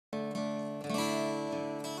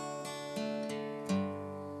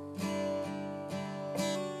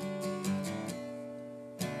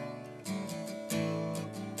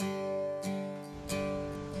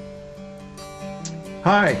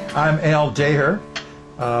Hi, I'm Al Daher,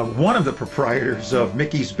 one of the proprietors of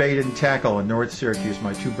Mickey's Bait and Tackle in North Syracuse.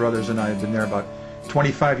 My two brothers and I have been there about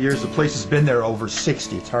 25 years. The place has been there over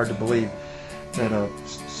 60. It's hard to believe that a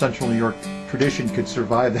Central New York tradition could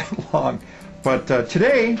survive that long. But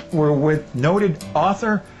today we're with noted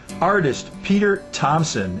author, artist Peter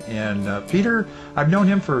Thompson. And Peter, I've known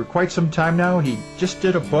him for quite some time now. He just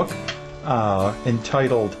did a book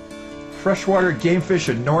entitled Freshwater Game Fish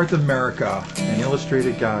in North America, an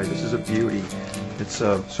illustrated guide. This is a beauty. It's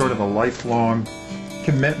a sort of a lifelong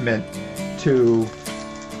commitment to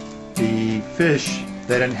the fish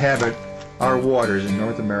that inhabit our waters in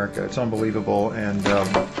North America. It's unbelievable. And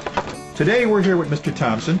today we're here with Mr.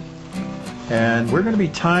 Thompson, and we're going to be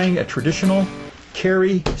tying a traditional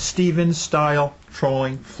Carrie Stevens style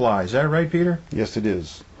trolling fly. Is that right, Peter? Yes, it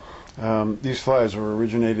is. These flies were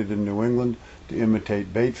originated in New England to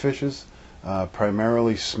imitate bait fishes,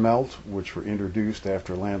 primarily smelt, which were introduced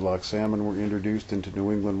after landlocked salmon were introduced into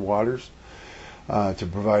New England waters to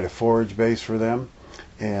provide a forage base for them.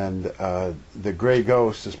 And the gray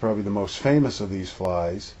ghost is probably the most famous of these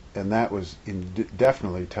flies, and that was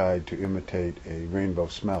definitely tied to imitate a rainbow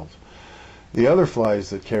smelt. The other flies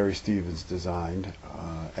that Carrie Stevens designed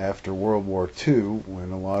after World War II,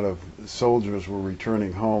 when a lot of soldiers were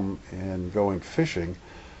returning home and going fishing,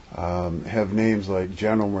 have names like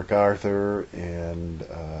General MacArthur and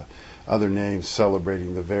other names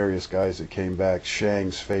celebrating the various guys that came back,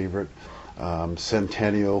 Shang's favorite,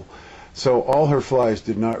 Centennial. So all her flies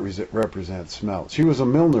did not represent smelt. She was a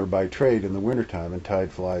milliner by trade in the wintertime and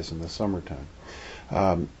tied flies in the summertime.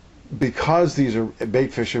 Because these are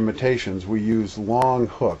bait fish imitations, we use long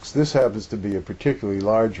hooks. This happens to be a particularly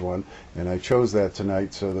large one, and I chose that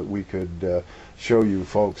tonight so that we could show you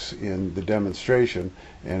folks in the demonstration,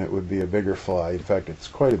 and it would be a bigger fly. In fact, it's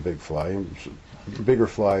quite a big fly, a bigger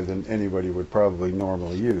fly than anybody would probably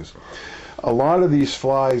normally use. A lot of these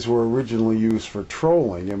flies were originally used for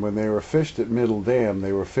trolling, and when they were fished at Middle Dam,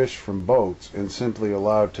 they were fished from boats and simply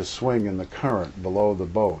allowed to swing in the current below the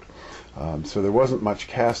boat. So there wasn't much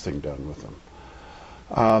casting done with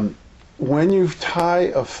them. When you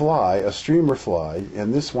tie a fly, a streamer fly,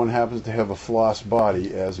 and this one happens to have a floss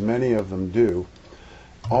body, as many of them do,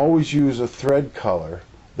 always use a thread color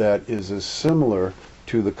that is as similar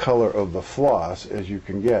to the color of the floss as you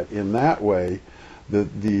can get. In that way,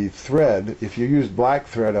 the thread, if you use black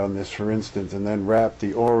thread on this, for instance, and then wrap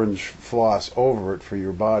the orange floss over it for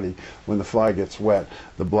your body, when the fly gets wet,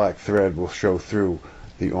 the black thread will show through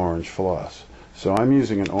the orange floss. So I'm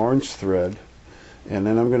using an orange thread, and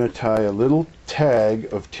then I'm going to tie a little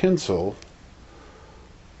tag of tinsel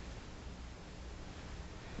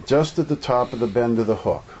just at the top of the bend of the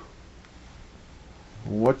hook.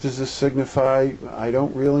 What does this signify? I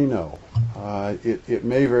don't really know. It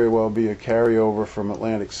may very well be a carryover from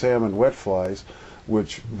Atlantic salmon wet flies,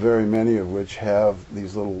 which very many of which have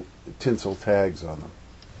these little tinsel tags on them.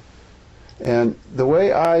 And the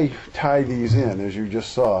way I tie these in, as you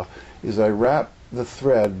just saw, is I wrap the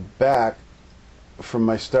thread back from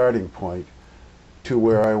my starting point to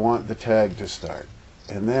where I want the tag to start.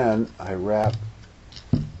 And then I wrap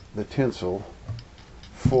the tinsel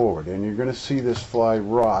forward. And you're going to see this fly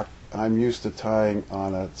rock. I'm used to tying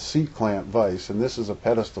on a C-clamp vise, and this is a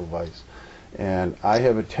pedestal vise. And I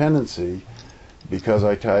have a tendency, because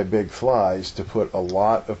I tie big flies, to put a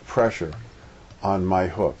lot of pressure on my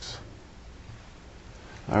hooks.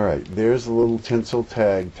 Alright, there's the little tinsel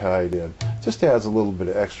tag tied in. Just adds a little bit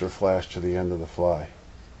of extra flash to the end of the fly.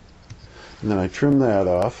 And then I trim that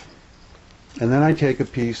off, and then I take a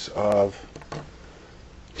piece of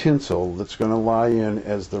tinsel that's going to lie in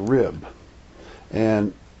as the rib.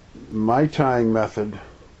 And my tying method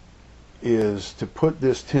is to put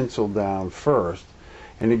this tinsel down first,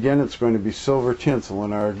 and again it's going to be silver tinsel,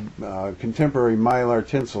 and our contemporary mylar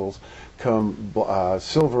tinsels come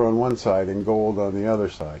silver on one side and gold on the other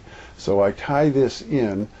side. So I tie this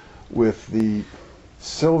in with the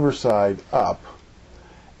silver side up,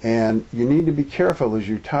 and you need to be careful as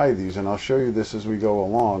you tie these, and I'll show you this as we go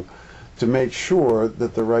along, to make sure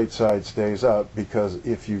that the right side stays up, because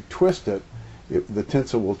if you twist it, the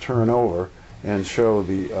tinsel will turn over and show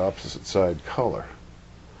the opposite side color,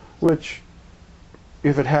 which,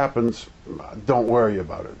 if it happens, don't worry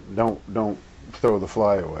about it. Don't throw the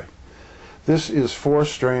fly away. This is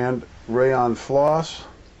 4-strand rayon floss.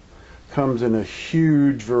 Comes in a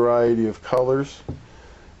huge variety of colors.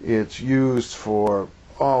 It's used for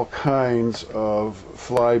all kinds of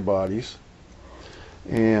fly bodies.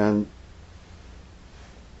 And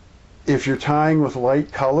if you're tying with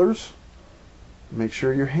light colors, make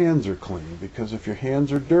sure your hands are clean, because if your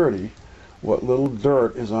hands are dirty, what little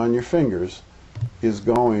dirt is on your fingers is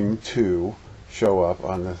going to show up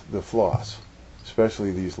on the floss,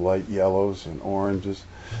 especially these light yellows and oranges.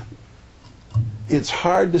 It's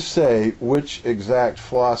hard to say which exact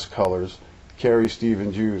floss colors Carrie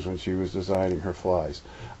Stevens used when she was designing her flies.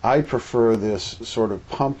 I prefer this sort of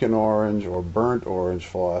pumpkin orange or burnt orange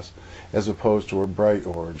floss as opposed to a bright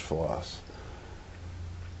orange floss.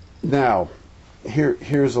 Now,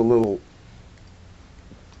 here's a little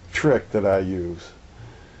trick that I use,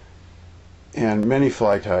 and many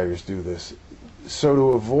fly tiers do this. So to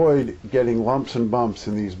avoid getting lumps and bumps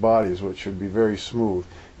in these bodies, which should be very smooth,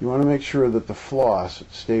 you want to make sure that the floss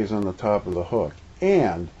stays on the top of the hook.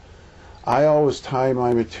 And I always tie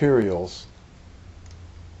my materials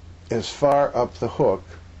as far up the hook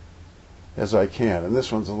as I can, and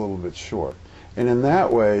this one's a little bit short. And in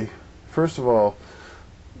that way, first of all,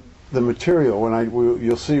 the material,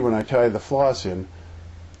 you'll see when I tie the floss in,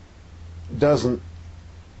 doesn't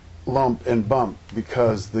lump and bump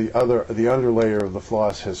because the underlayer of the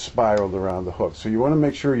floss has spiraled around the hook. So you want to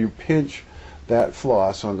make sure you pinch that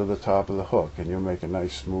floss onto the top of the hook, and you'll make a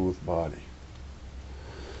nice smooth body.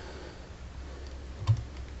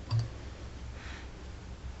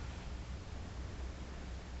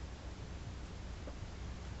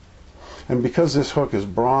 And because this hook is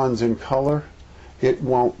bronze in color, it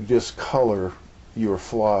won't discolor your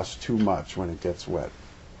floss too much when it gets wet.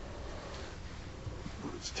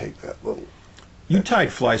 Let's take that little... You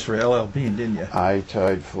tied flies for LL Bean, didn't you? I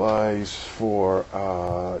tied flies for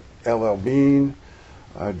LL Bean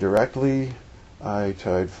directly. I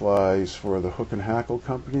tied flies for the Hook and Hackle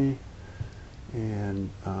Company, and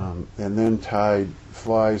then tied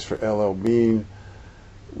flies for LL Bean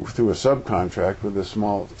through a subcontract with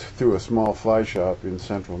through a small fly shop in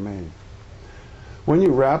central Maine. When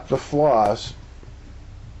you wrap the floss,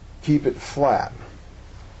 keep it flat.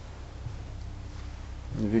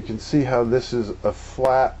 If you can see how this is a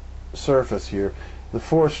flat surface here, the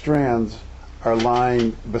four strands are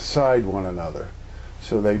lying beside one another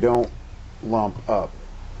so they don't lump up.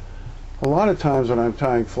 A lot of times when I'm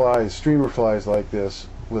tying flies, streamer flies like this,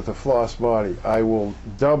 with a floss body, I will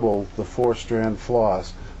double the 4-strand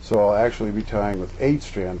floss, so I'll actually be tying with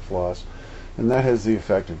 8-strand floss, and that has the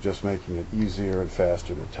effect of just making it easier and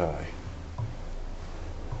faster to tie.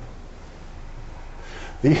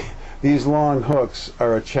 These long hooks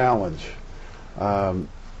are a challenge,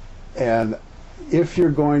 and if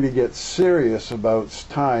you're going to get serious about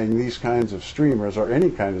tying these kinds of streamers, or any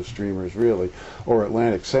kind of streamers really, or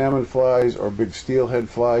Atlantic salmon flies, or big steelhead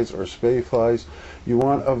flies, or spey flies, you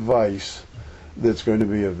want a vise that's going to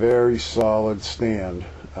be a very solid stand,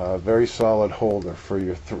 a very solid holder for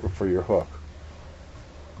your hook.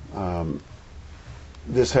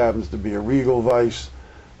 This happens to be a Regal vise.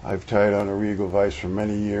 I've tied on a Regal vise for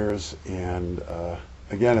many years, and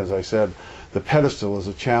again, as I said, the pedestal is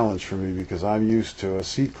a challenge for me because I'm used to a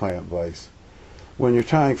C-clamp vise. When you're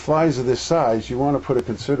tying flies of this size, you want to put a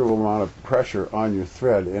considerable amount of pressure on your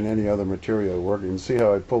thread and any other material working. You can see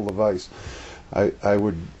how I pull the vise. I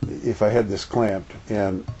would, if I had this clamped,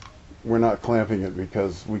 and we're not clamping it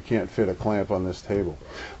because we can't fit a clamp on this table.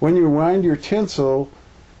 When you wind your tinsel,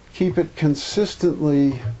 keep it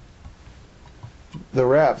consistently, the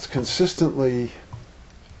wraps consistently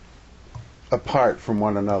apart from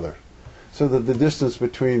one another, so that the distance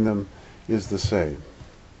between them is the same.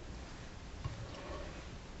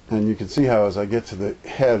 And you can see how as I get to the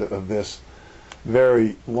head of this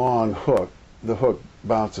very long hook, the hook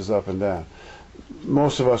bounces up and down.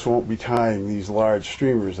 Most of us won't be tying these large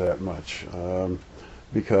streamers that much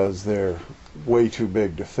because they're way too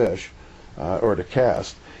big to fish or to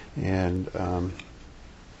cast, and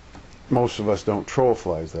most of us don't troll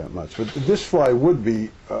flies that much. But this fly would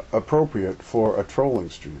be appropriate for a trolling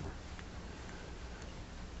streamer.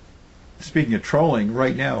 Speaking of trolling,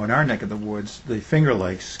 right now in our neck of the woods, the Finger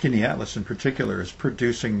Lakes, Skinny Atlas in particular, is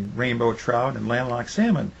producing rainbow trout and landlocked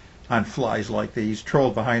salmon on flies like these,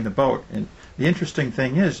 trolled behind the boat. And the interesting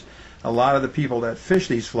thing is, a lot of the people that fish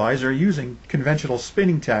these flies are using conventional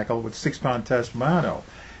spinning tackle with 6-pound test mono.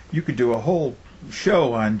 You could do a whole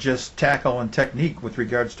show on just tackle and technique with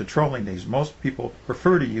regards to trolling these. Most people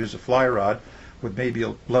prefer to use a fly rod with maybe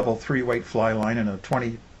a level 3 weight fly line and a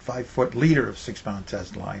 25-foot leader of 6-pound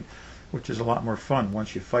test line, which is a lot more fun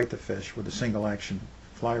once you fight the fish with a single action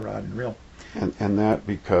fly rod and reel. And that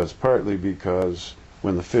partly because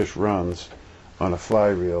when the fish runs on a fly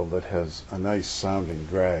reel that has a nice sounding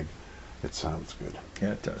drag, it sounds good.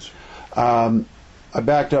 Yeah, it does. I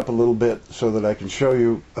backed up a little bit so that I can show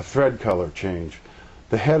you a thread color change.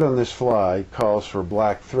 The head on this fly calls for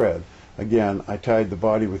black thread. Again, I tied the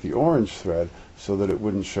body with the orange thread so that it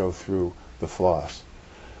wouldn't show through the floss.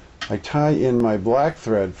 I tie in my black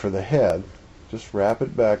thread for the head, just wrap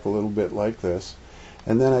it back a little bit like this,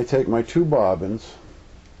 and then I take my 2 bobbins,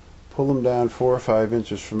 pull them down 4 or 5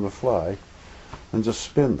 inches from the fly, and just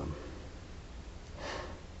spin them.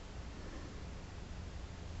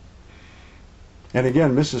 And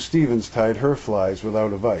again, Mrs. Stevens tied her flies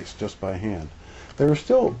without a vise, just by hand. There are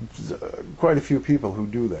still quite a few people who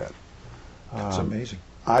do that. That's amazing.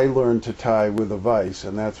 I learned to tie with a vise,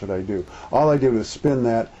 and that's what I do. All I do is spin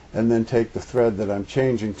that and then take the thread that I'm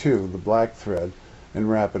changing to, the black thread, and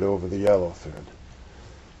wrap it over the yellow thread.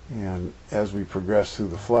 And as we progress through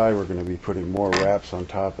the fly, we're going to be putting more wraps on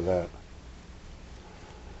top of that.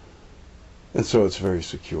 And so it's very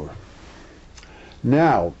secure.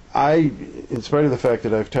 Now, in spite of the fact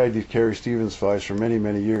that I've tied these Carrie Stevens flies for many,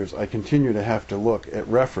 many years, I continue to have to look at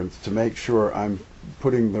reference to make sure I'm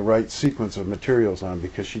putting the right sequence of materials on,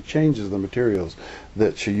 because she changes the materials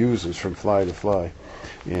that she uses from fly to fly.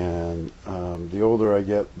 And the older I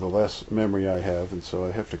get, the less memory I have, and so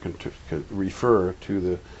I have to refer to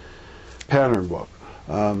the pattern book.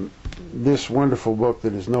 This wonderful book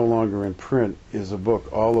that is no longer in print is a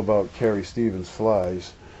book all about Carrie Stevens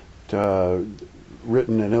flies,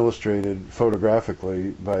 written and illustrated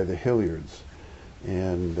photographically by the Hilliards.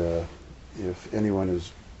 And if anyone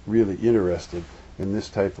is really interested in this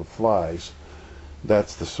type of flies,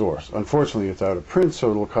 that's the source. Unfortunately, it's out of print,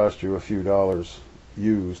 so it'll cost you a few dollars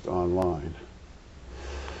used online.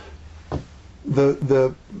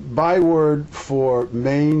 The byword for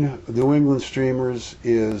Maine New England streamers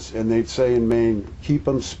is, and they'd say in Maine, keep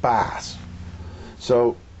 'em sparse.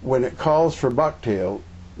 So when it calls for bucktail,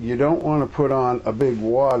 you don't want to put on a big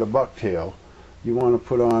wad of bucktail. You want to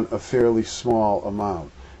put on a fairly small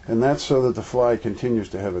amount. And that's so that the fly continues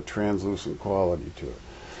to have a translucent quality to it.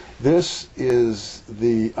 This is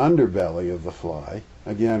the underbelly of the fly,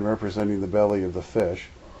 again representing the belly of the fish.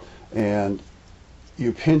 And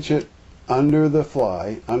you pinch it under the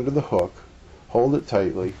fly, under the hook, hold it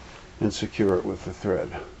tightly, and secure it with the thread.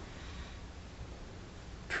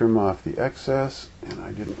 Trim off the excess, and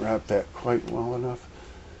I didn't wrap that quite well enough,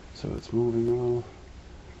 so it's moving a little.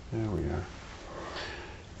 There we are.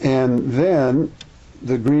 And then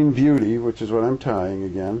the Green Beauty, which is what I'm tying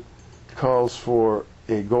again, calls for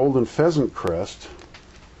a golden pheasant crest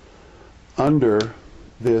under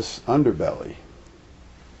this underbelly.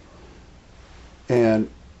 And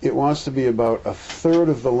it wants to be about 1/3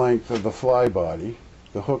 of the length of the fly body,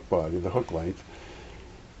 the hook length,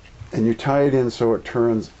 and you tie it in so it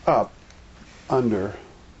turns up under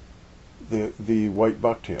the white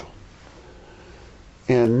bucktail.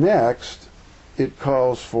 And next, it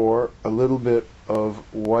calls for a little bit of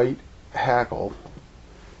white hackle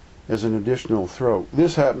as an additional throat.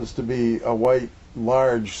 This happens to be a white,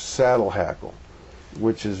 large saddle hackle,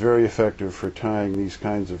 which is very effective for tying these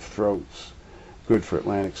kinds of throats. Good for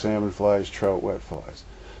Atlantic salmon flies, trout wet flies.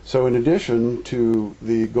 So in addition to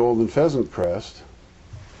the golden pheasant crest,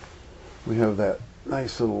 we have that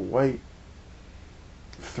nice little white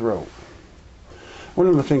throat. One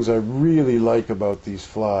of the things I really like about these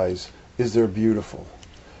flies is they're beautiful.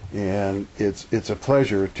 And it's a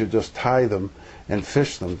pleasure to just tie them and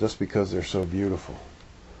fish them just because they're so beautiful.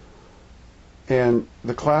 And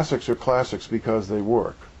the classics are classics because they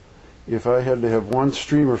work. If I had to have one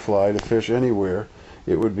streamer fly to fish anywhere,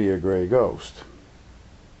 it would be a gray ghost.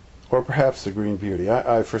 Or perhaps the Green Beauty.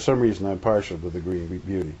 For some reason, I'm partial to the Green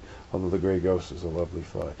Beauty, although the gray ghost is a lovely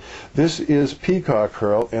fly. This is peacock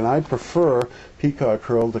herl, and I prefer peacock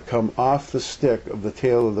herl to come off the stick of the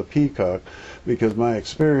tail of the peacock, because my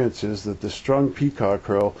experience is that the strung peacock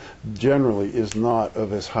herl generally is not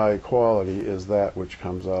of as high quality as that which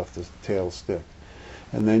comes off the tail stick.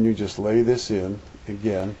 And then you just lay this in,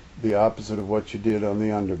 again, the opposite of what you did on the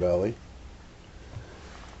underbelly,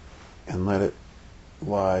 and let it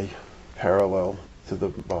lie parallel to the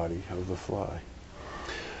body of the fly.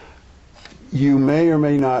 You may or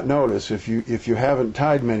may not notice, if you haven't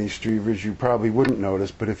tied many streamers, you probably wouldn't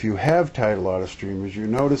notice, but if you have tied a lot of streamers, you're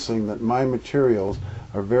noticing that my materials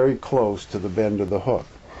are very close to the bend of the hook.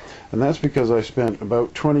 And that's because I spent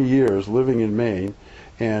about 20 years living in Maine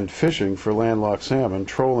and fishing for landlocked salmon,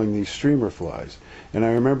 trolling these streamer flies. And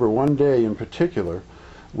I remember one day in particular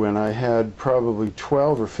when I had probably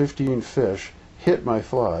 12 or 15 fish hit my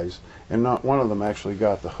flies, and not one of them actually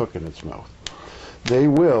got the hook in its mouth. They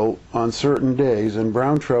will on certain days, and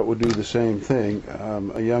brown trout would do the same thing.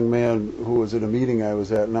 A young man who was at a meeting I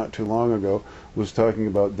was at not too long ago was talking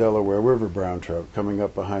about Delaware River brown trout coming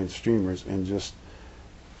up behind streamers and just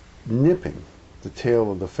nipping the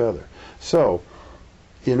tail of the feather. So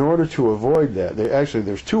in order to avoid that, actually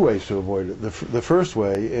there's two ways to avoid it. The first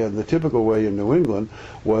way, and the typical way in New England,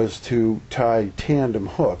 was to tie tandem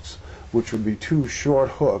hooks, which would be two short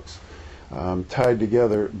hooks tied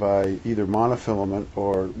together by either monofilament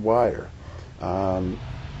or wire.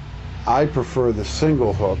 I prefer the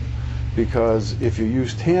single hook because if you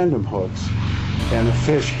use tandem hooks and a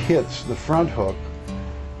fish hits the front hook,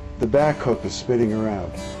 the back hook is spinning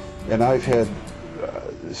around. And I've had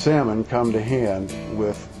salmon come to hand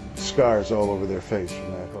with scars all over their face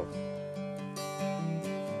from that hook.